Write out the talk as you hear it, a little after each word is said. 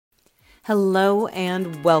Hello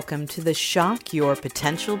and welcome to the Shock Your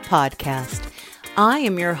Potential podcast. I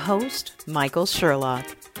am your host, Michael Sherlock.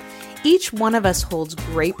 Each one of us holds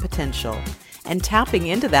great potential, and tapping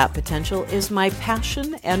into that potential is my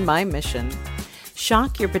passion and my mission.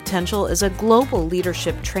 Shock Your Potential is a global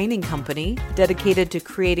leadership training company dedicated to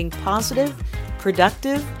creating positive,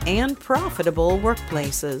 productive, and profitable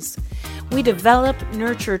workplaces. We develop,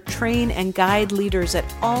 nurture, train, and guide leaders at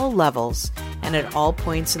all levels and at all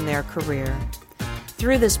points in their career.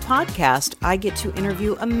 Through this podcast, I get to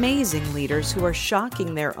interview amazing leaders who are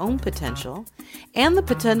shocking their own potential and the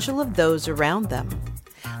potential of those around them.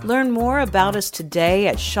 Learn more about us today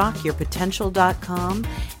at shockyourpotential.com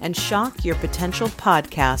and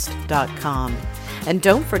shockyourpotentialpodcast.com. And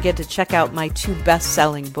don't forget to check out my 2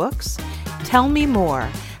 best-selling books, Tell Me More,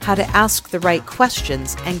 How to Ask the Right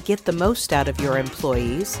Questions and Get the Most Out of Your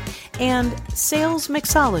Employees, and Sales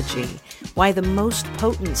Mixology, Why the Most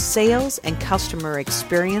Potent Sales and Customer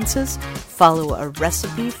Experiences Follow a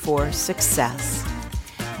Recipe for Success.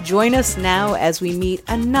 Join us now as we meet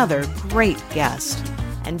another great guest.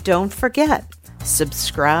 And don't forget,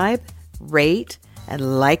 subscribe, rate,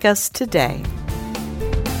 and like us today.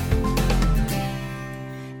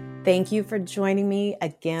 Thank you for joining me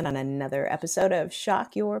again on another episode of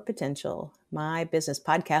Shock Your Potential, my business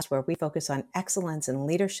podcast where we focus on excellence in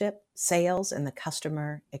leadership, sales, and the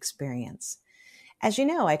customer experience. As you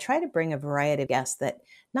know, I try to bring a variety of guests that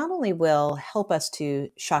not only will help us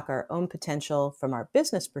to shock our own potential from our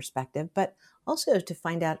business perspective, but also to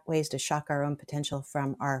find out ways to shock our own potential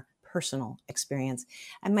from our personal experience.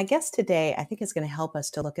 And my guest today, I think, is going to help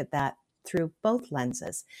us to look at that through both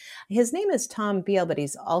lenses. His name is Tom Beal, but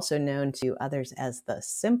he's also known to others as the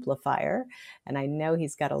Simplifier. And I know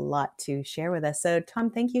he's got a lot to share with us. So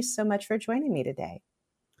Tom, thank you so much for joining me today.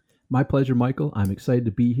 My pleasure, Michael. I'm excited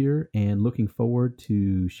to be here and looking forward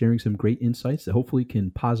to sharing some great insights that hopefully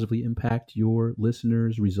can positively impact your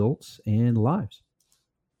listeners' results and lives.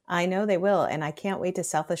 I know they will. And I can't wait to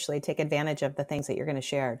selfishly take advantage of the things that you're going to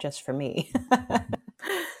share just for me.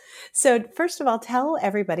 So first of all, tell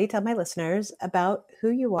my listeners about who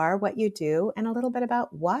you are, what you do, and a little bit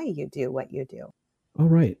about why you do what you do. All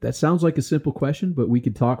right. That sounds like a simple question, but we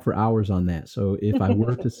could talk for hours on that. So if I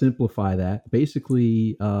were to simplify that,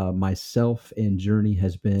 basically myself and journey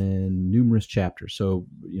has been numerous chapters. So,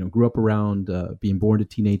 grew up around being born to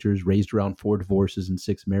teenagers, raised around 4 divorces and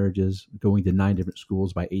 6 marriages, going to 9 different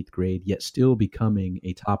schools by 8th grade, yet still becoming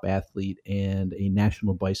a top athlete and a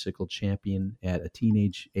national bicycle champion at a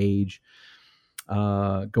teenage age,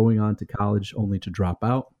 going on to college only to drop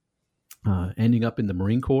out, ending up in the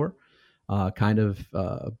Marine Corps. By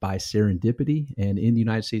serendipity, and in the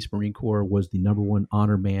United States Marine Corps was the #1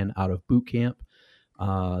 honor man out of boot camp.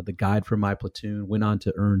 The guide for my platoon went on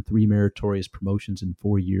to earn 3 meritorious promotions in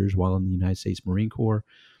 4 years while in the United States Marine Corps,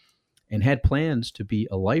 and had plans to be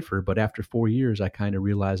a lifer. But after 4 years, I kind of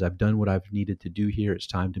realized I've done what I've needed to do here. It's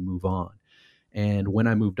time to move on. And when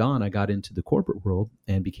I moved on, I got into the corporate world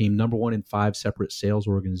and became #1 in 5 separate sales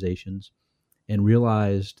organizations, and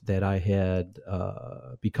realized that I had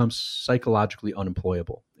become psychologically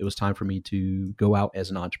unemployable. It was time for me to go out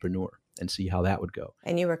as an entrepreneur and see how that would go.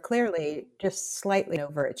 And you were clearly just slightly an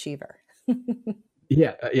overachiever.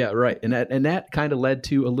 Yeah, right. And that kind of led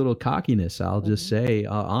to a little cockiness. I'll just say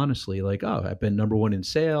honestly, I've been #1 in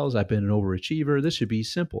sales. I've been an overachiever. This should be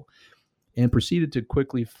simple. And proceeded to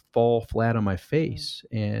quickly fall flat on my face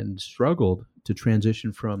and struggled to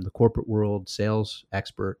transition from the corporate world sales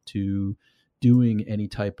expert to doing any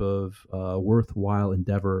type of worthwhile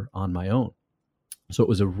endeavor on my own. So it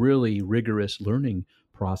was a really rigorous learning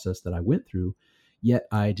process that I went through, yet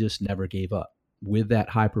I just never gave up. With that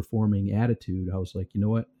high performing attitude, I was like, you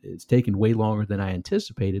know what? It's taken way longer than I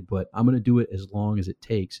anticipated, but I'm going to do it as long as it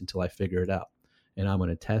takes until I figure it out. And I'm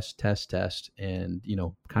going to test. And,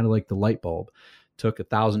 kind of like the light bulb, took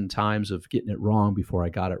 1,000 times of getting it wrong before I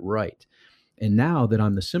got it right. And now that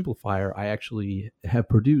I'm the Simplifier, I actually have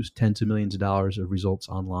produced tens of millions of dollars of results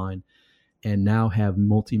online, and now have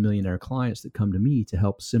multimillionaire clients that come to me to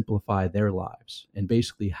help simplify their lives and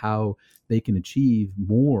basically how they can achieve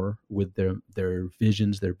more with their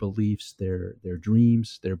visions, their beliefs, their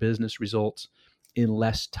dreams, their business results in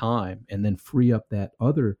less time, and then free up that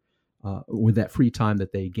other with that free time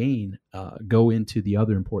that they gain, go into the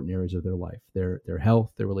other important areas of their life, their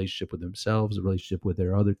health, their relationship with themselves, the relationship with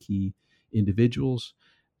their other key individuals,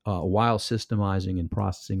 while systemizing and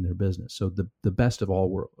processing their business. So the best of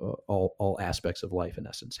all aspects of life, in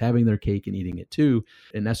essence, having their cake and eating it too,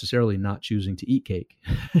 and necessarily not choosing to eat cake,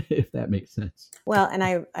 if that makes sense. Well, and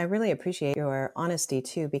I really appreciate your honesty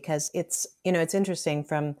too, because it's interesting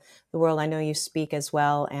from the world. I know you speak as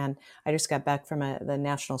well. And I just got back from the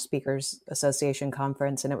National Speakers Association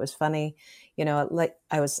conference, and it was funny, like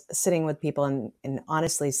I was sitting with people and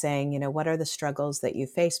honestly saying, what are the struggles that you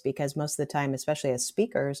face? Because most of the time, especially as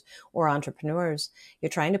speakers or entrepreneurs, you're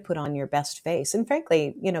trying to put on your best face. And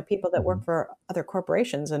frankly, people that work for other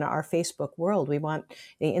corporations in our Facebook world, we want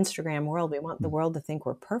the Instagram world, we want the world to think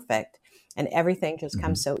we're perfect. And everything just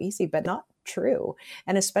comes so easy, but not true.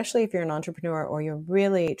 And especially if you're an entrepreneur or you're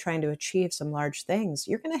really trying to achieve some large things,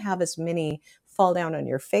 you're going to have as many fall down on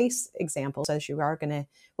your face examples as you are going to,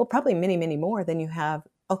 well, probably many, many more than you have.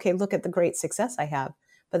 Okay, look at the great success I have.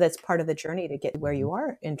 But that's part of the journey to get where you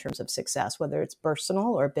are in terms of success, whether it's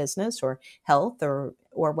personal or business or health or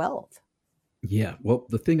wealth. Yeah, well,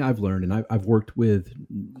 the thing I've learned, and I've worked with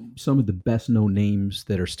some of the best known names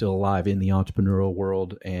that are still alive in the entrepreneurial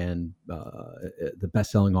world, and the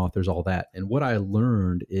best-selling authors, all that. And what I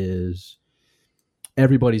learned is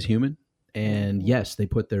everybody's human, and yes, they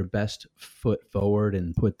put their best foot forward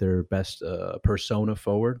and put their best persona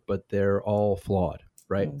forward, but they're all flawed,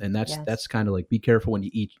 right? And that's kind of like, be careful when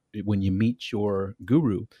you meet your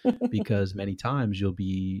guru, because many times you'll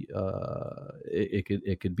be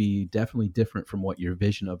it could be definitely different from what your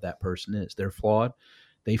vision of that person is. They're flawed,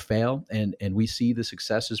 they fail, and we see the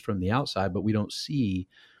successes from the outside, but we don't see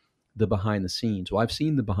the behind the scenes. Well, I've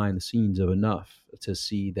seen the behind the scenes of enough to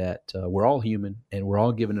see that we're all human and we're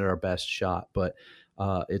all giving it our best shot, but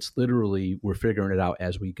it's literally, we're figuring it out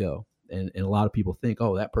as we go. And a lot of people think,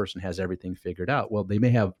 oh, that person has everything figured out. Well, they may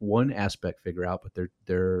have one aspect figured out, but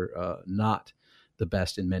they're not the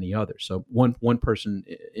best in many others. So one person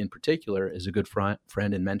in particular is a good friend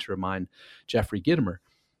and mentor of mine, Jeffrey Gitomer.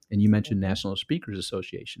 And you mentioned National Speakers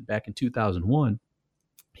Association. Back in 2001,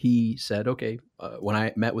 he said, okay, when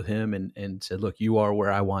I met with him and said, look, you are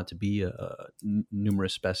where I want to be, a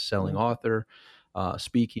numerous best-selling author,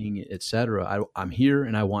 speaking, etc. I'm here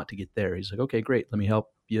and I want to get there. He's like, okay, great. Let me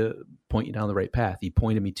help you, point you down the right path. He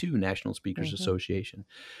pointed me to National Speakers Association.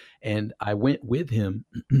 And I went with him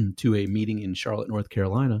to a meeting in Charlotte, North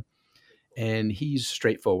Carolina. And he's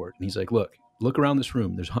straightforward. And he's like, look around this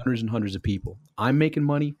room. There's hundreds and hundreds of people. I'm making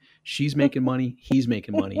money. She's making money. He's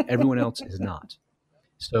making money. Everyone else is not.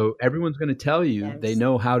 So everyone's going to tell you they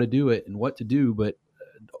know how to do it and what to do, but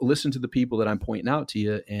listen to the people that I'm pointing out to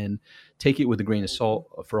you and take it with a grain of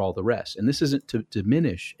salt for all the rest. And this isn't to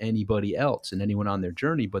diminish anybody else and anyone on their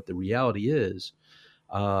journey, but the reality is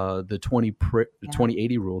the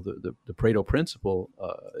 20-80 rule, the Pareto principle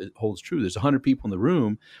holds true. There's 100 people in the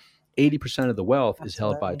room. 80% of the wealth is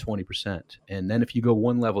held by 20%. And then if you go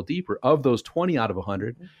one level deeper, of those 20 out of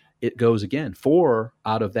 100, it goes again. 4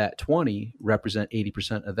 out of that 20 represent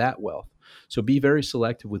 80% of that wealth. So be very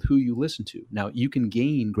selective with who you listen to. Now, you can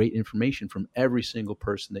gain great information from every single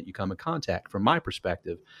person that you come in contact. From my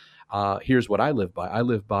perspective, here's what I live by. I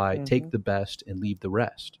live by take the best and leave the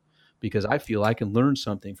rest, because I feel I can learn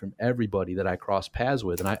something from everybody that I cross paths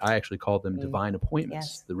with. And I actually call them divine appointments.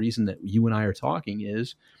 Yes. The reason that you and I are talking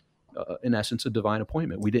is, in essence, a divine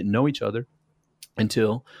appointment. We didn't know each other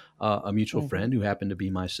until a mutual friend who happened to be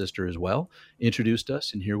my sister as well introduced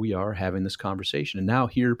us, and here we are having this conversation. And now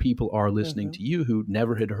here people are listening to you who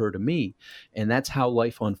never had heard of me, and that's how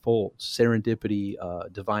life unfolds. Serendipity,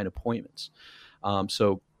 divine appointments.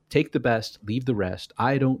 So take the best, leave the rest.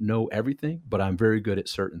 I don't know everything, but I'm very good at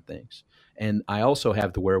certain things, and I also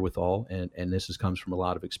have the wherewithal, and this comes from a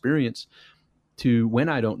lot of experience, to, when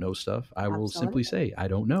I don't know stuff, I will simply say, I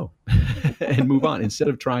don't know, and move on, instead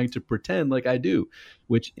of trying to pretend like I do,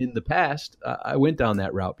 which in the past, I went down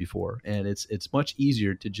that route before. And it's much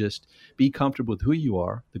easier to just be comfortable with who you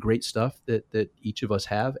are, the great stuff that each of us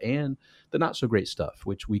have, and the not so great stuff,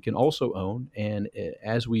 which we can also own. And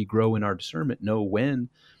as we grow in our discernment, know when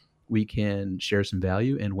we can share some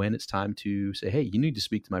value and when it's time to say, hey, you need to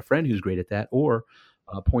speak to my friend who's great at that, or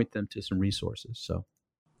point them to some resources. So.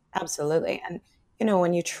 Absolutely. And,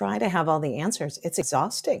 when you try to have all the answers, it's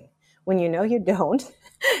exhausting when you know you don't.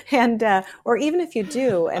 And, or even if you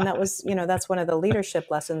do, and that was, that's one of the leadership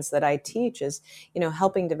lessons that I teach is,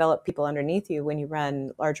 helping develop people underneath you when you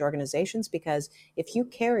run large organizations, because if you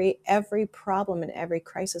carry every problem and every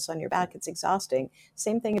crisis on your back, it's exhausting.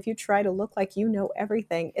 Same thing if you try to look like you know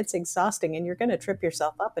everything, it's exhausting, and you're going to trip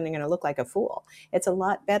yourself up and you're going to look like a fool. It's a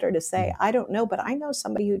lot better to say, I don't know, but I know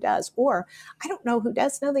somebody who does, or I don't know who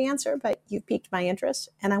does know the answer, but you've piqued my interest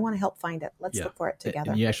and I want to help find it. Let's look for it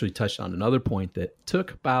together. And you actually touched touched on another point that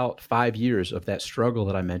took about 5 years of that struggle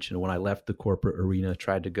that I mentioned when I left the corporate arena,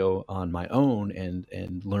 tried to go on my own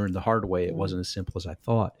and learn the hard way. It wasn't as simple as I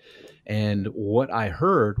thought. And what I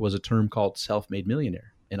heard was a term called self-made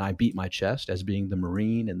millionaire. And I beat my chest as being the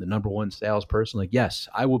Marine and the number one salesperson. Like, yes,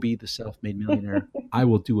 I will be the self-made millionaire. I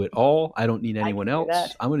will do it all. I don't need anyone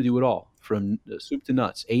else. I'm going to do it all from soup to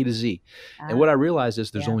nuts, A to Z. And what I realized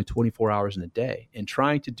is there's only 24 hours in a day. And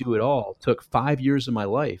trying to do it all took 5 years of my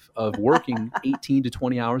life of working 18 to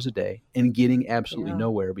 20 hours a day and getting absolutely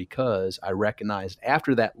nowhere, because I recognized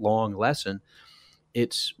after that long lesson,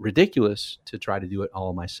 it's ridiculous to try to do it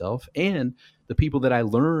all myself. And the people that I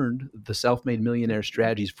learned the self-made millionaire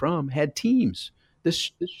strategies from had teams.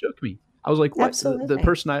 This shook me. I was like, what? The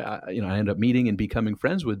person I ended up meeting and becoming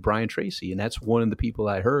friends with, Brian Tracy. And that's one of the people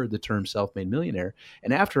I heard the term self-made millionaire.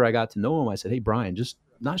 And after I got to know him, I said, hey, Brian, just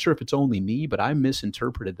not sure if it's only me, but I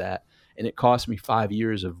misinterpreted that. And it cost me 5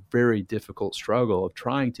 years of very difficult struggle of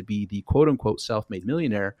trying to be the quote unquote self-made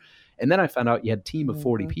millionaire. And then I found out you had a team of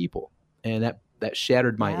 40 people. And that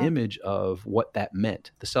shattered my image of what that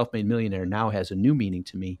meant. The self-made millionaire now has a new meaning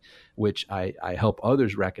to me, which I help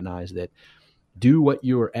others recognize that do what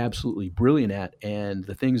you're absolutely brilliant at, and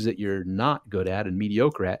the things that you're not good at and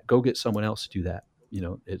mediocre at, go get someone else to do that.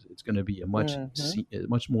 It's going to be a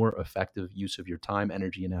much more effective use of your time,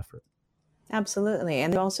 energy, and effort. Absolutely.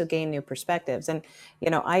 And you also gain new perspectives. And,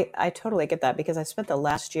 I totally get that, because I spent the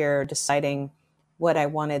last year deciding what I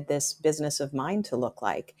wanted this business of mine to look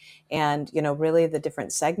like, and, really the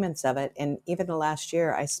different segments of it. And even the last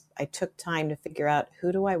year, I took time to figure out,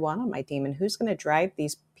 who do I want on my team and who's going to drive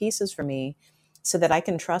these pieces for me, so that I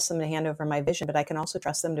can trust them to hand over my vision, but I can also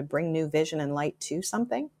trust them to bring new vision and light to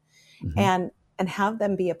something, and have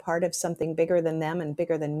them be a part of something bigger than them and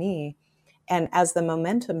bigger than me. And as the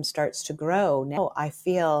momentum starts to grow, now I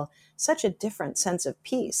feel such a different sense of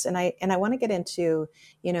peace. And I want to get into,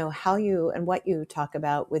 how you and what you talk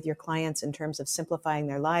about with your clients in terms of simplifying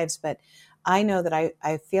their lives. But I know that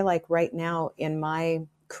I feel like right now in my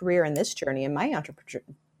career, in this journey, in my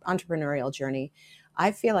entrepreneurial journey,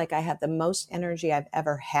 I feel like I have the most energy I've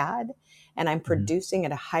ever had, and I'm producing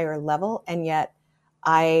at a higher level. And yet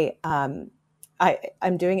I'm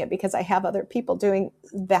doing it because I have other people doing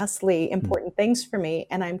vastly important things for me,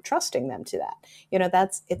 and I'm trusting them to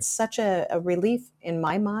that. It's such a relief in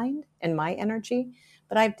my mind and my energy.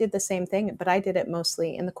 But I did the same thing, but I did it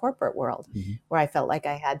mostly in the corporate world, where I felt like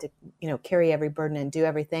I had to, carry every burden and do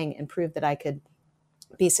everything and prove that I could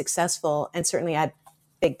be successful. And certainly I had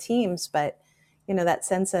big teams, but that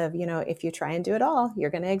sense of, if you try and do it all, you're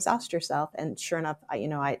going to exhaust yourself. And sure enough,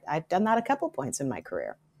 I've done that a couple points in my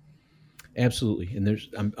career. Absolutely.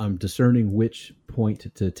 And I'm discerning which point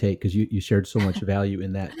to take, because you shared so much value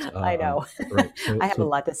in that. I know. Right. I have a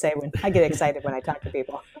lot to say when I get excited when I talk to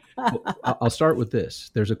people. Well, I'll start with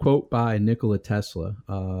this. There's a quote by Nikola Tesla,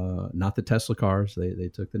 not the Tesla cars. They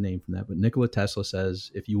took the name from that. But Nikola Tesla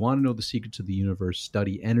says, if you want to know the secrets of the universe,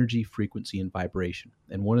 study energy, frequency, and vibration.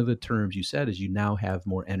 And one of the terms you said is you now have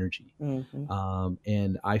more energy.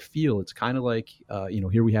 And I feel it's kind of like,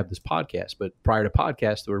 here we have this podcast, but prior to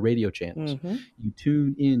podcasts, there were radio channels. You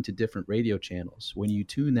tune into different radio channels. When you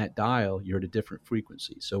tune that dial, you're at a different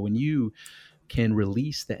frequency. So when you can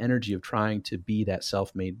release the energy of trying to be that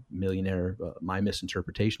self-made millionaire, my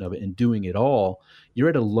misinterpretation of it, and doing it all, you're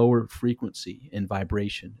at a lower frequency and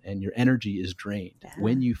vibration, and your energy is drained.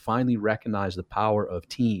 When you finally recognize the power of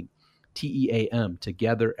team, TEAM,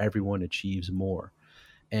 together everyone achieves more.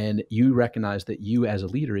 And you recognize that you as a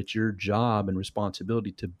leader, it's your job and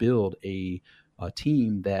responsibility to build a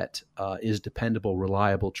team that is dependable,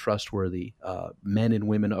 reliable, trustworthy, men and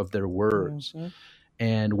women of their words.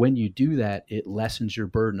 And when you do that, it lessens your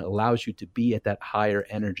burden, allows you to be at that higher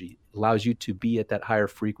energy, allows you to be at that higher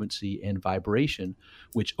frequency and vibration,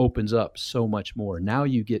 which opens up so much more. Now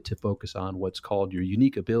you get to focus on what's called your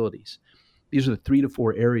unique abilities. These are the 3 to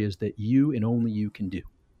 4 areas that you and only you can do.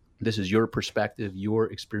 This is your perspective,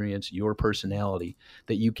 your experience, your personality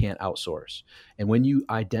that you can't outsource. And when you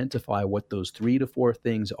identify what those 3 to 4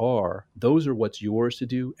 things are, those are what's yours to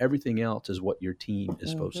do. Everything else is what your team is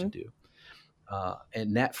supposed to do.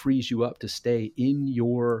 And that frees you up to stay in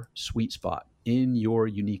your sweet spot, in your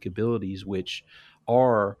unique abilities, which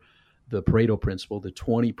are the Pareto principle, the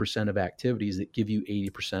 20% of activities that give you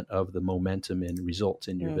 80% of the momentum and results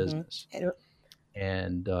in your business.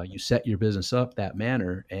 And you set your business up that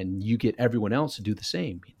manner, and you get everyone else to do the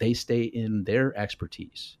same. They stay in their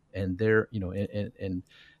expertise and their,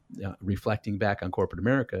 reflecting back on corporate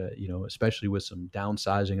America, especially with some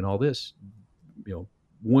downsizing and all this,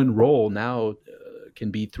 one role now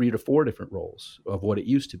can be 3 to 4 different roles of what it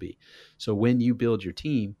used to be. So when you build your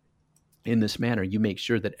team, in this manner, you make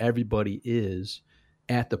sure that everybody is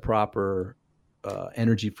at the proper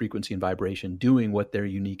energy, frequency, and vibration, doing what their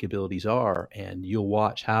unique abilities are, and you'll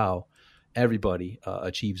watch how everybody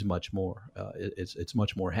achieves much more. It's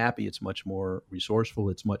much more happy. It's much more resourceful.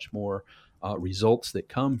 It's much more results that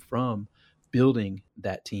come from building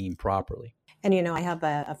that team properly. And, I have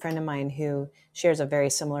a friend of mine who shares a very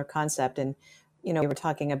similar concept. And, we were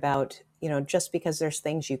talking about, just because there's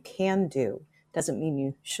things you can do doesn't mean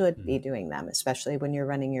you should be doing them, especially when you're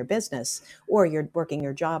running your business or you're working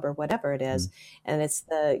your job or whatever it is. And it's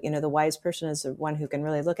the wise person is the one who can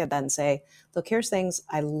really look at that and say, look, here's things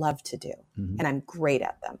I love to do and I'm great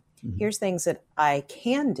at them. Here's things that I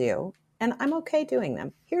can do and I'm okay doing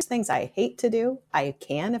them. Here's things I hate to do. I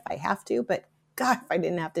can if I have to, but God, if I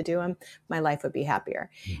didn't have to do them, my life would be happier.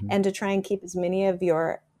 And to try and keep as many of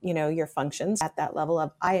your functions at that level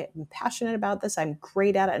of, I am passionate about this, I'm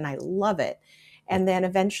great at it, and I love it. And then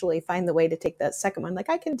eventually find the way to take that second one. Like,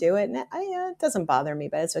 I can do it, and it doesn't bother me,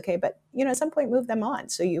 but it's okay. But, at some point, move them on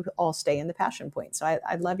so you all stay in the passion point. So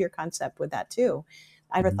I love your concept with that, too.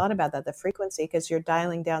 I never thought about that, the frequency, because you're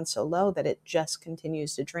dialing down so low that it just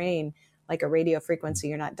continues to drain. Like a radio frequency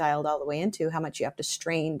you're not dialed all the way into, how much you have to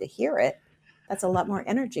strain to hear it. That's a lot more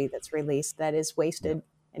energy that's released that is wasted,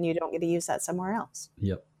 and you don't get to use that somewhere else.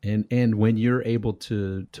 Yep. And when you're able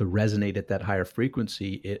to resonate at that higher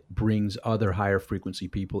frequency, it brings other higher frequency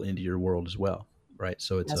people into your world as well, right?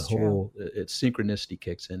 So it's it's synchronicity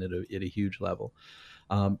kicks in at a huge level.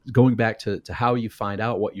 Going back to how you find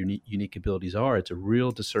out what your unique abilities are, it's a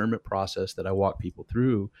real discernment process that I walk people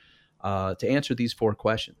through to answer these 4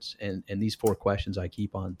 questions. And these 4 questions I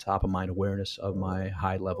keep on top of mind awareness of my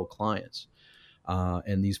high level clients.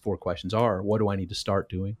 And these 4 questions are, what do I need to start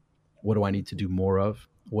doing? What do I need to do more of?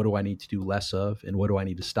 What do I need to do less of? And what do I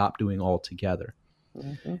need to stop doing altogether?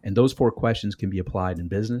 And those 4 questions can be applied in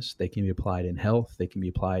business. They can be applied in health. They can be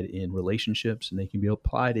applied in relationships, and they can be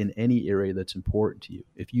applied in any area that's important to you.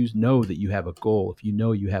 If you know that you have a goal, if you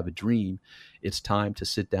know you have a dream, it's time to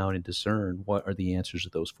sit down and discern what are the answers to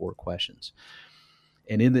those 4 questions.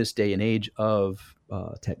 And in this day and age of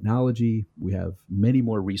technology, we have many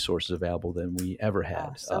more resources available than we ever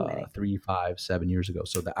had 3, 5, 7 years ago.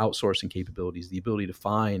 So the outsourcing capabilities, the ability to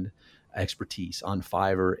find expertise on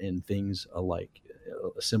Fiverr and things alike,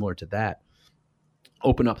 similar to that,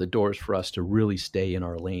 open up the doors for us to really stay in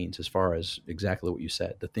our lanes as far as exactly what you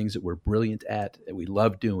said, the things that we're brilliant at, that we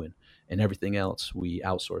love doing, and everything else we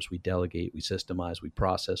outsource, we delegate, we systemize, we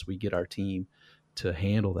process, we get our team to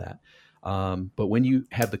handle that. But when you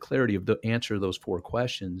have the clarity of the answer to those 4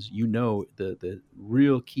 questions, the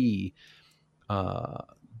real key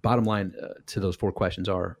bottom line to those 4 questions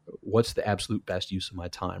are, what's the absolute best use of my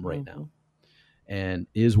time right now? And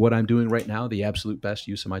is what I'm doing right now the absolute best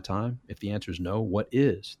use of my time? If the answer is no, what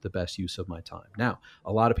is the best use of my time? Now,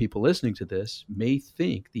 a lot of people listening to this may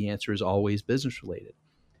think the answer is always business related.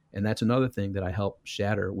 And that's another thing that I help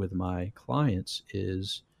shatter with my clients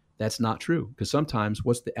is that's not true, because sometimes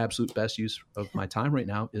what's the absolute best use of my time right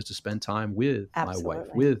now is to spend time with my wife,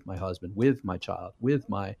 with my husband, with my child, with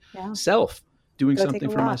myself, doing something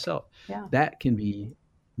for myself. Yeah. That can be,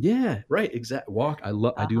 right, exactly. Walk.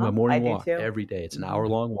 I do my morning walk every day. It's an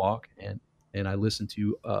hour-long walk, and I listen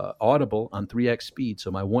to Audible on 3x speed.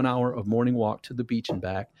 So my 1 hour of morning walk to the beach and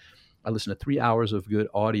back, I listen to 3 hours of good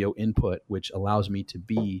audio input, which allows me to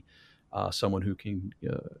be someone who can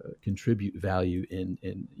contribute value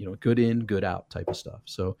in good in, good out type of stuff.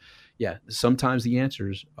 So sometimes the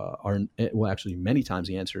answers many times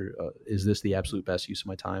the answer is this the absolute best use of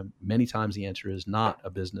my time? Many times the answer is not a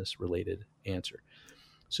business related answer.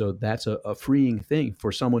 So that's a freeing thing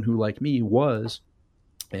for someone who, like me, was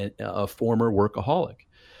a former workaholic.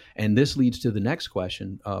 And this leads to the next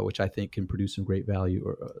question, which I think can produce some great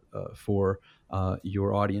value for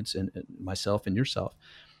your audience and myself and yourself.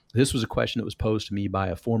 This was a question that was posed to me by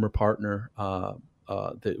a former partner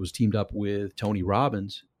that was teamed up with Tony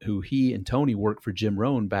Robbins, who he and Tony worked for Jim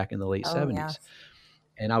Rohn back in the late 70s. Yes.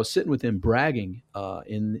 And I was sitting with him bragging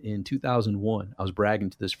in 2001. I was bragging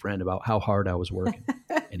to this friend about how hard I was working.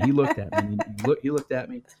 And he looked at me. He looked at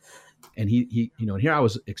me, and he and here I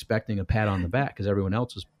was expecting a pat on the back because everyone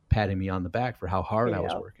else was patting me on the back for how hard I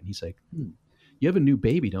was working. He's like, "You have a new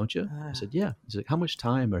baby, don't you?" I said, "Yeah." He's like, "How much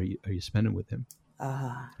time are you spending with him?"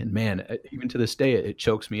 And man, even to this day, it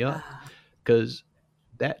chokes me up because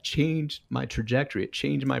that changed my trajectory. It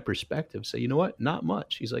changed my perspective. So you know what? Not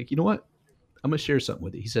much. He's like, you know what? I'm going to share something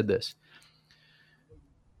with you. He said this.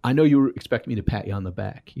 I know you were expecting me to pat you on the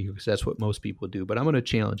back because that's what most people do, but I'm going to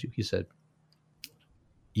challenge you. He said,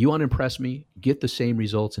 you want to impress me? Get the same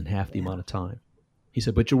results in half the amount of time. He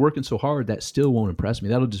said, but you're working so hard, that still won't impress me.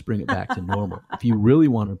 That'll just bring it back to normal. If you really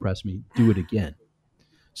want to impress me, do it again.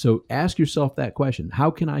 So ask yourself that question. How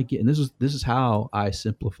can I get, and this is how I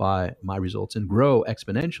simplify my results and grow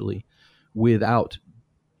exponentially without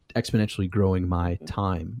exponentially growing my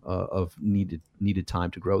time of needed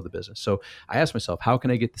time to grow the business. So I ask myself, how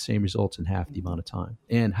can I get the same results in half the amount of time?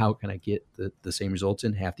 And how can I get the same results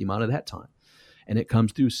in half the amount of that time? And it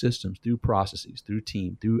comes through systems, through processes, through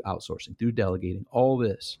team, through outsourcing, through delegating. All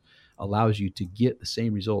this allows you to get the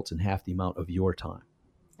same results in half the amount of your time.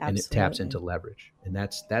 Absolutely. And it taps into leverage. And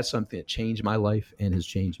that's something that changed my life and has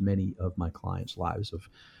changed many of my clients' lives.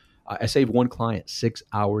 I saved one client 6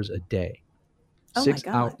 hours a day. Oh 6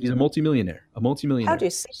 hours. He's a multimillionaire. How do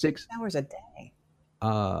you save 6 hours a day?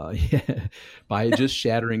 Yeah, by just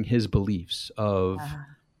shattering his beliefs of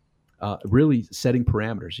really setting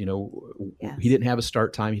parameters. Yes. He didn't have a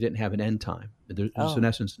start time. He didn't have an end time. There's in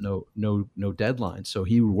essence no deadline. So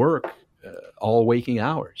he would work all waking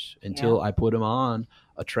hours until I put him on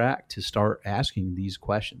a track to start asking these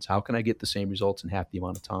questions. How can I get the same results in half the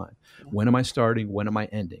amount of time? Yeah. When am I starting? When am I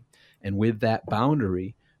ending? And with that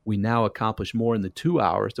boundary, we now accomplish more in the 2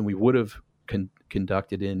 hours than we would have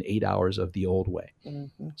conducted in 8 hours of the old way.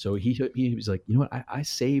 Mm-hmm. So he was like, you know what, I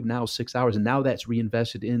save now 6 hours, and now that's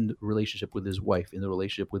reinvested in the relationship with his wife, in the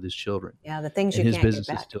relationship with his children. Yeah, the things and you his can't business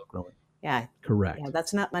get back. is still growing. Yeah, correct. Yeah,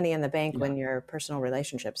 that's not money in the bank when your personal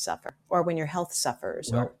relationships suffer, or when your health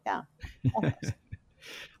suffers.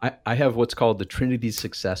 I have what's called the Trinity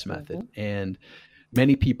Success Method, mm-hmm. and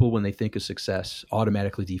many people, when they think of success,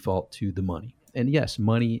 automatically default to the money. And yes,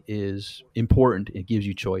 money is important. It gives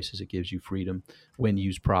you choices. It gives you freedom when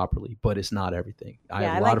used properly, but it's not everything. I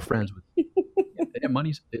have a lot of friends with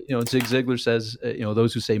money's, Zig Ziglar says,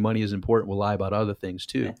 those who say money is important will lie about other things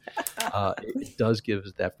too. It does give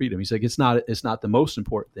us that freedom. He's like, it's not the most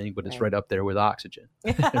important thing, but it's right up there with oxygen.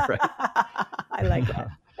 Right? I like that.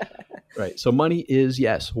 Right. So money is,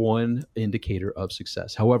 yes, one indicator of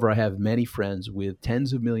success. However, I have many friends with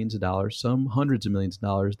tens of millions of dollars, some hundreds of millions of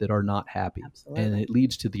dollars, that are not happy. Absolutely. And it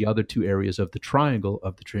leads to the other two areas of the triangle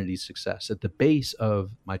of the Trinity Success. At the base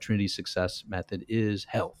of my Trinity Success method is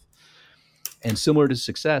health. And similar to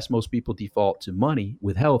success, most people default to money.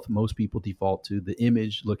 With health, most people default to the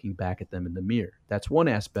image looking back at them in the mirror. That's one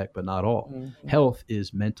aspect, but not all. Mm-hmm. Health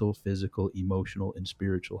is mental, physical, emotional, and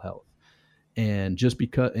spiritual health. And just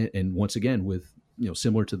because, and once again, with,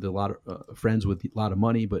 similar to a lot of friends with a lot of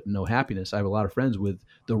money, but no happiness, I have a lot of friends with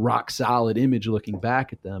the rock solid image looking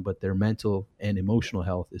back at them, but their mental and emotional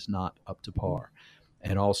health is not up to par,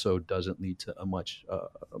 and also doesn't lead to much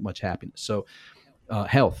happiness. So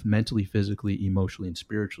health, mentally, physically, emotionally, and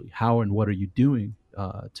spiritually. How and what are you doing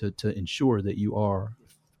to ensure that you are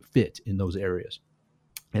fit in those areas?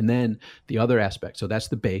 And then the other aspect, so that's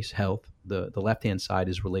the base, health. The left-hand side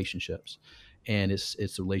is relationships. And it's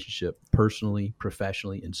the relationship personally,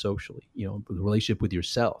 professionally, and socially. The relationship with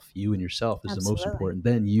yourself, you and yourself, is Absolutely. The most important.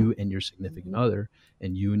 Then you and your significant mm-hmm. other,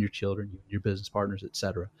 and you and your children, your business partners, et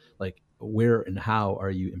cetera. Like, where and how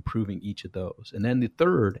are you improving each of those? And then the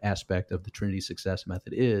third aspect of the Trinity Success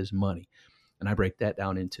Method is money. And I break that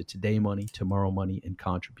down into today money, tomorrow money, and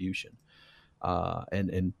contribution.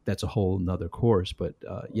 And that's a whole nother course, but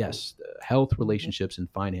yes, health, relationships, and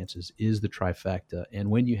finances is the trifecta.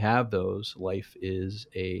 And when you have those, life is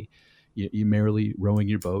you merrily rowing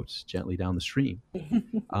your boats gently down the stream.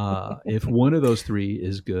 If one of those three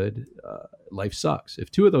is good, life sucks.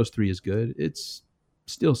 If two of those three is good, it's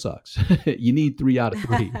still sucks. You need 3 out of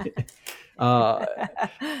 3.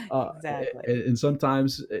 Exactly. And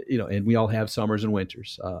sometimes, and we all have summers and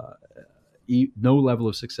winters. No level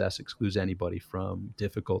of success excludes anybody from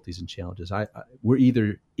difficulties and challenges. We're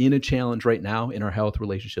either in a challenge right now in our health,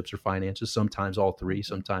 relationships, or finances, sometimes all three,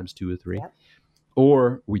 sometimes 2 or 3, yep.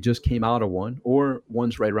 Or we just came out of one, or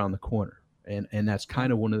one's right around the corner. And that's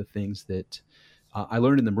kind of one of the things that I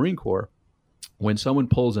learned in the Marine Corps. When someone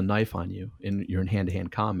pulls a knife on you and you're in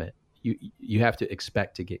hand-to-hand combat, you have to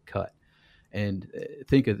expect to get cut. And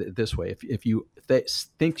think of it this way. If you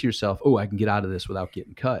think to yourself, oh, I can get out of this without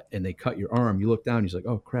getting cut, and they cut your arm, you look down, you're like,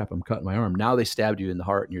 oh, crap, I'm cutting my arm. Now they stabbed you in the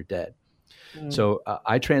heart and you're dead. Mm. So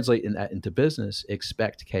I translate that into business.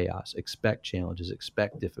 Expect chaos, expect challenges,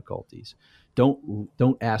 expect difficulties.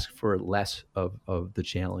 Don't ask for less of the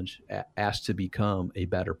challenge. Ask to become a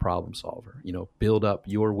better problem solver. Build up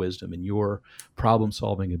your wisdom and your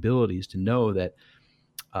problem-solving abilities to know that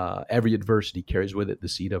every adversity carries with it the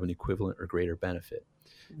seed of an equivalent or greater benefit.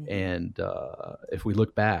 Mm-hmm. And if we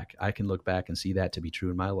look back, I can look back and see that to be true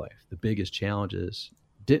in my life. The biggest challenges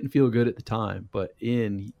didn't feel good at the time, but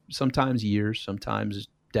in sometimes years, sometimes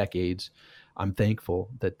decades, I'm thankful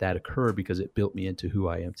that that occurred because it built me into who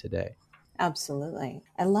I am today. Absolutely.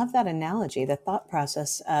 I love that analogy, the thought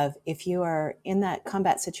process of if you are in that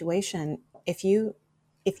combat situation, if you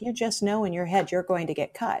just know in your head you're going to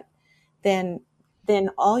get cut, then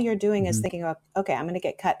all you're doing is Mhm. thinking of, okay, I'm going to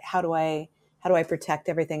get cut. How do I protect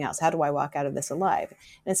everything else? How do I walk out of this alive?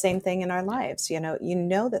 And the same thing in our lives. You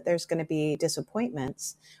know that there's going to be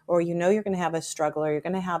disappointments, or you're going to have a struggle, or you're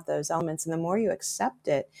going to have those elements. And the more you accept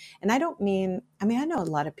it, and I know a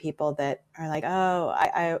lot of people that are like, oh,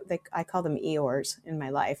 I call them Eeyores in my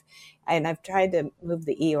life. And I've tried to move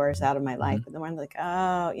the Eeyores out of my life. Mhm. But the one like,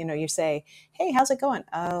 oh, you say, hey, how's it going?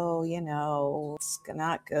 Oh, it's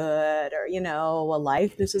not good. Or, well,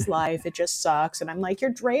 this is life. It just sucks. And I'm like, you're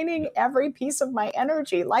draining every piece of my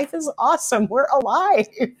energy. Life is awesome. We're alive.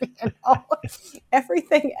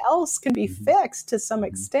 Everything else can be Mhm. fixed to some Mhm.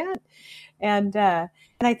 extent. And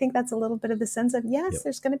I think that's a little bit of the sense of, yes, Yep.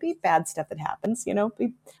 there's going to be bad stuff that happens. I don't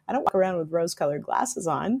walk around with rose-colored glasses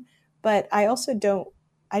on, but I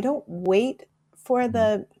don't wait for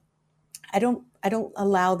Mhm. I don't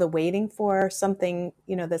allow the waiting for something,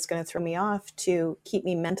 that's going to throw me off to keep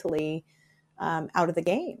me mentally out of the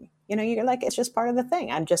game. You're like, it's just part of the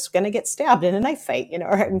thing. I'm just going to get stabbed in a knife fight,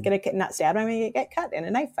 or I'm Mhm. going to get not stabbed. I'm going to get cut in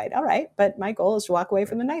a knife fight. All right. But my goal is to walk away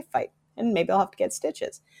from the knife fight, and maybe I'll have to get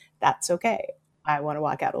stitches. That's okay. I want to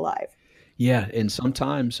walk out alive. Yeah, and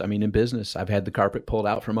sometimes, I mean, in business, I've had the carpet pulled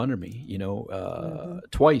out from under me. Mm-hmm.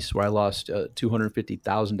 Twice where I lost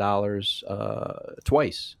 $250,000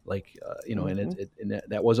 twice. Mm-hmm. And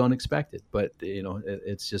that was unexpected. But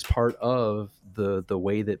it's just part of the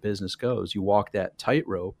way that business goes. You walk that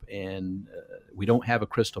tightrope, and we don't have a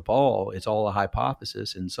crystal ball. It's all a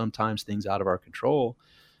hypothesis, and sometimes things out of our control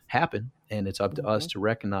happen, and it's up to us Mm-hmm. to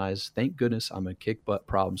recognize, thank goodness I'm a kick butt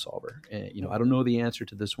problem solver. And I don't Mm-hmm. know the answer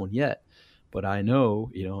to this one yet, but I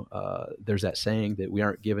know, there's that saying that we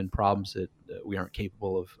aren't given problems that we aren't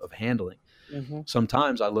capable of handling. Mm-hmm.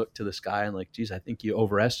 Sometimes I look to the sky and like, geez, I think you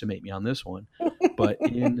overestimate me on this one. But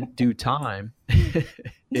in due time,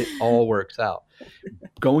 it all works out.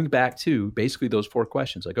 Going back to basically those four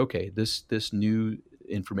questions, like, okay, this new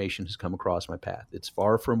information has come across my path. It's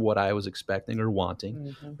far from what I was expecting or wanting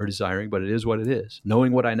Mm-hmm. or desiring, but it is what it is.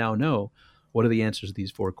 Knowing what I now know, what are the answers to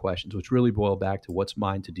these four questions, which really boil back to what's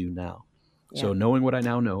mine to do now. Yeah. So knowing what I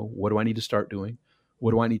now know, what do I need to start doing?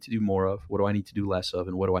 What do I need to do more of? What do I need to do less of?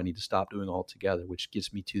 And what do I need to stop doing altogether? Which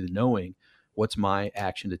gets me to the knowing what's my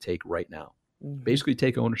action to take right now. Mm-hmm. Basically,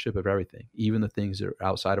 take ownership of everything, even the things that are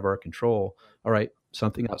outside of our control. All right,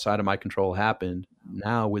 something outside of my control happened.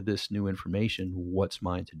 Now, with this new information, what's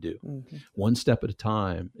mine to do? Mm-hmm. One step at a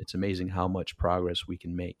time. It's amazing how much progress we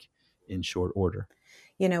can make in short order.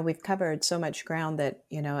 We've covered so much ground that,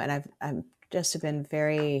 and I'm just been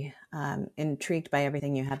very intrigued by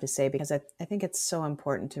everything you have to say, because I think it's so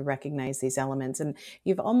important to recognize these elements. And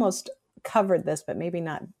you've almost covered this, but maybe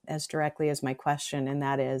not as directly as my question. And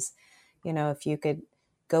that is, if you could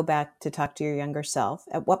go back to talk to your younger self,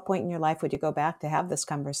 at what point in your life would you go back to have this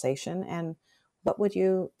conversation? And what would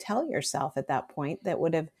you tell yourself at that point that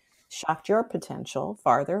would have shocked your potential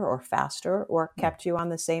farther or faster, or kept you on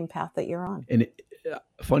the same path that you're on? And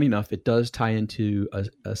funny enough, it does tie into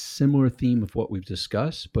a similar theme of what we've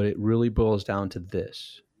discussed, but it really boils down to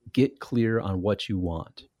this: get clear on what you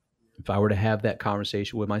want. If I were to have that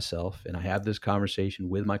conversation with myself, and I have this conversation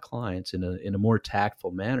with my clients in a more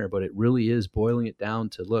tactful manner, but it really is boiling it down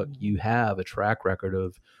to, look, Mm-hmm. you have a track record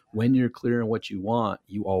of when you're clear on what you want,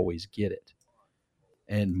 you always get it.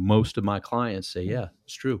 And most of my clients say, yeah,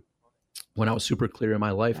 it's true. When I was super clear in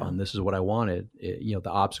my life Yeah. on this is what I wanted, the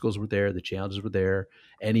obstacles were there, the challenges were there.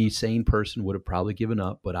 Any sane person would have probably given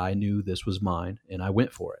up, but I knew this was mine and I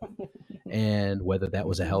went for it. And whether that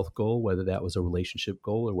was a Mm-hmm. health goal, whether that was a relationship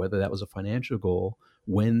goal, or whether that was a financial goal,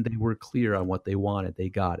 when they were clear on what they wanted, they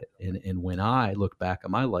got it. And when I look back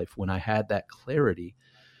on my life, when I had that clarity,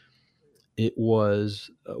 it was,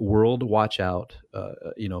 world, watch out,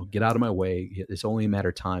 get out of my way. It's only a matter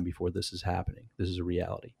of time before this is happening. This is a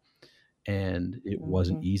reality. And it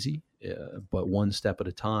wasn't Mm-hmm. easy, but one step at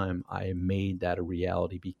a time, I made that a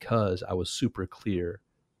reality because I was super clear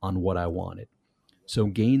on what I wanted. So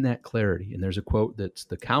gain that clarity. And there's a quote that's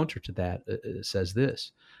the counter to that. It says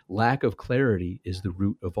this: lack of clarity is the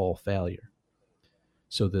root of all failure.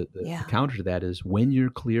 So the Yeah. counter to that is, when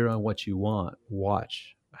you're clear on what you want,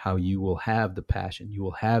 watch how you will have the passion, you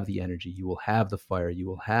will have the energy, you will have the fire, you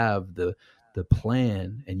will have the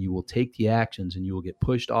plan, and you will take the actions, and you will get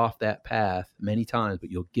pushed off that path many times,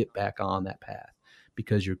 but you'll get back on that path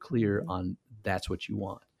because you're clear Mm-hmm. on that's what you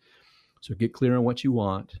want. So get clear on what you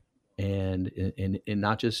want, and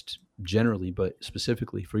not just generally, but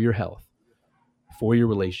specifically for your health. for your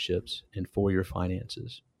relationships and for your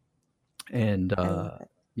finances. And I love it.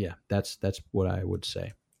 yeah, that's what I would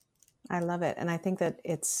say. I love it. And I think that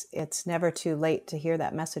it's never too late to hear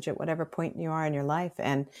that message at whatever point you are in your life.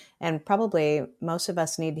 And probably most of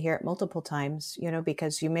us need to hear it multiple times,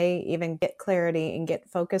 because you may even get clarity and get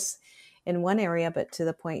focus in one area, but to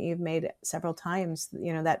the point you've made it several times,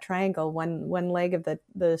 that triangle, one leg of the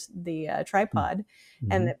tripod,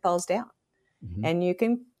 Mm-hmm. and it falls down. Mm-hmm. And you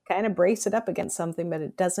can kind of brace it up against something, but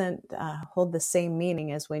it doesn't hold the same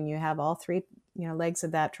meaning as when you have all three, legs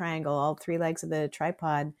of that triangle, all three legs of the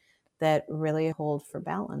tripod that really hold for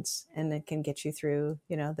balance, and it can get you through,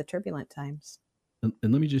 the turbulent times. And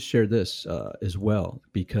let me just share this as well,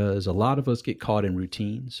 because a lot of us get caught in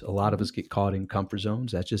routines. A lot of us get caught in comfort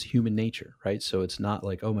zones. That's just human nature, right? So it's not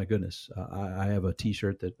like, oh my goodness, I have a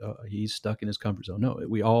T-shirt that he's stuck in his comfort zone. No,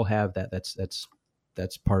 we all have that.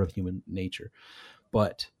 That's part of human nature.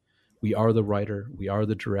 But we are the writer, we are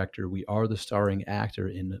the director, we are the starring actor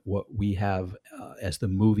in what we have as the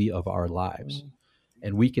movie of our lives.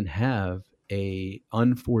 And we can have a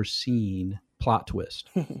unforeseen plot twist.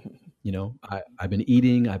 I've been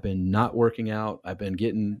eating, I've been not working out, I've been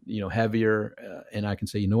getting, heavier. And I can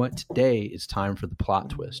say, you know what, today it's time for the plot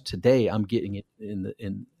twist. Today I'm getting it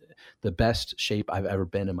in the best shape I've ever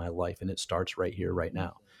been in my life. And it starts right here, right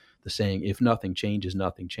now. The saying, if nothing changes,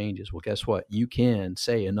 nothing changes. Well, guess what? You can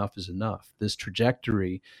say enough is enough. This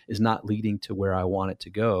trajectory is not leading to where I want it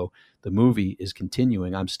to go. The movie is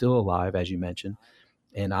continuing. I'm still alive, as you mentioned.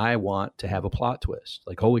 And I want to have a plot twist.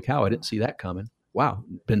 Like, holy cow, I didn't see that coming. Wow,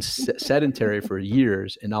 been sedentary for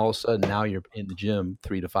years, and all of a sudden now you're in the gym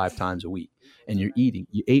 3 to 5 times a week, and you're eating.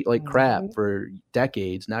 You ate like crap for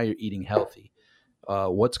decades. Now you're eating healthy.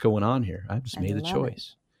 What's going on here? I just made a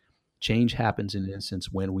choice. Change happens in an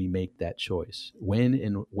instance when we make that choice.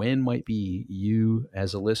 When might be, you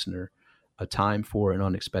as a listener, a time for an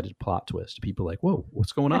unexpected plot twist. People are like, whoa,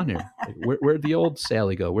 what's going on here? Like, where'd the old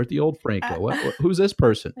Sally go? Where'd the old Frank go? Who's this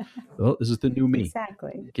person? Well, this is the new me.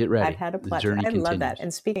 Exactly. Get ready. I've had a plot twist. I love that.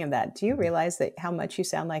 And speaking of that, do you realize that how much you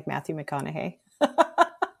sound like Matthew McConaughey?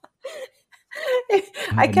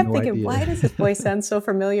 I kept thinking, why does his voice sound so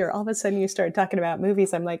familiar? All of a sudden you start talking about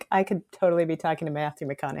movies. I'm like, I could totally be talking to Matthew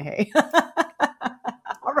McConaughey.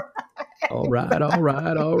 All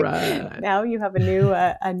right. Now you have a new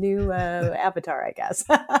avatar, I guess.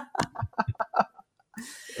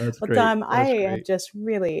 That's well, great. Tom, I great. have just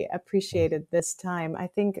really appreciated this time. I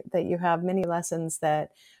think that you have many lessons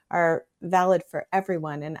that are valid for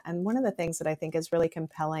everyone. And one of the things that I think is really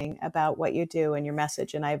compelling about what you do and your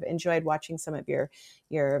message, and I've enjoyed watching some of your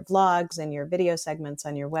vlogs and your video segments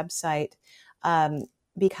on your website,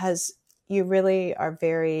 because you really are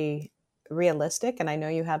very realistic. And I know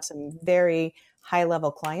you have some very high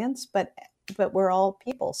level clients, but we're all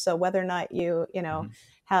people. So whether or not you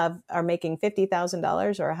are making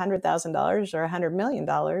 $50,000 or $100,000 or $100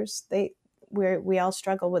 million, we all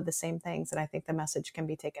struggle with the same things. And I think the message can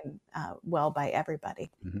be taken well by everybody.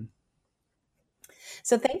 Mm-hmm.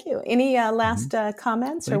 So thank you. Any last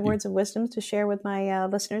comments or words of wisdom to share with my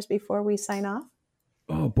listeners before we sign off?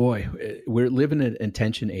 Oh boy, we're living in an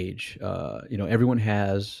attention age. Everyone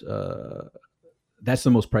has, that's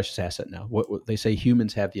the most precious asset now. What they say,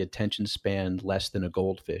 humans have the attention span less than a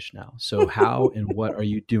goldfish now. So how and what are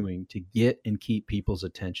you doing to get and keep people's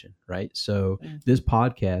attention, right? So this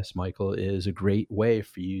podcast, Michael, is a great way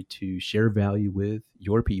for you to share value with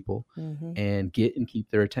your people and get and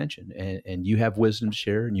keep their attention. And you have wisdom to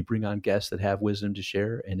share, and you bring on guests that have wisdom to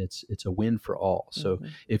share, and it's a win for all. So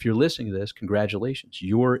if you're listening to this, congratulations.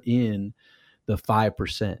 You're in the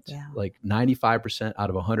 5%. Like 95% out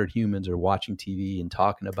of 100 humans are watching TV and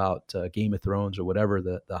talking about Game of Thrones or whatever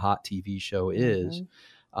the hot TV show is.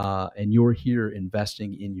 And you're here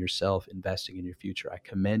investing in yourself, investing in your future. I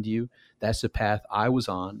commend you. That's the path I was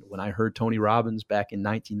on when I heard Tony Robbins back in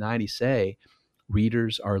 1990 say,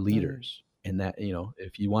 readers are leaders. And that,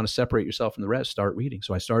 if you want to separate yourself from the rest, start reading.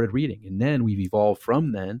 So I started reading. And then we've evolved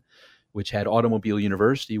from then, which had Automobile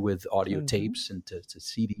University with audio tapes and to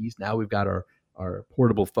CDs. Now we've got our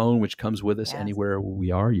portable phone, which comes with us anywhere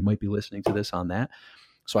we are. You might be listening to this on that.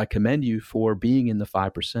 So I commend you for being in the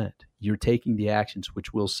 5%. You're taking the actions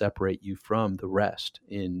which will separate you from the rest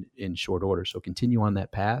in short order. So continue on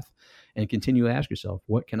that path and continue to ask yourself,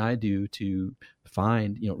 what can I do to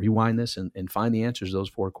find, rewind this and find the answers to those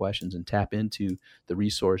 4 questions and tap into the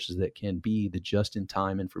resources that can be the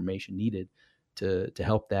just-in-time information needed to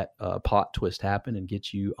help that plot twist happen and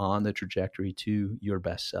get you on the trajectory to your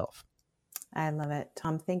best self. I love it.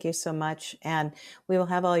 Tom, thank you so much. And we will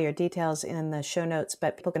have all your details in the show notes,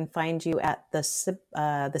 but people can find you at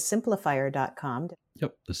thesimplifier.com.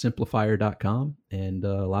 Yep, thesimplifier.com, and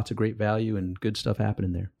lots of great value and good stuff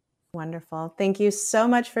happening there. Wonderful. Thank you so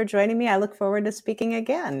much for joining me. I look forward to speaking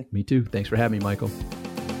again. Me too. Thanks for having me, Michael.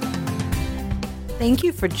 Thank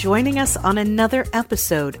you for joining us on another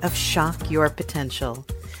episode of Shock Your Potential.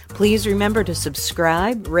 Please remember to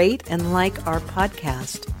subscribe, rate, and like our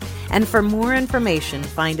podcast. And for more information,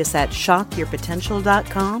 find us at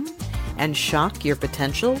shockyourpotential.com and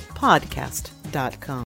shockyourpotentialpodcast.com.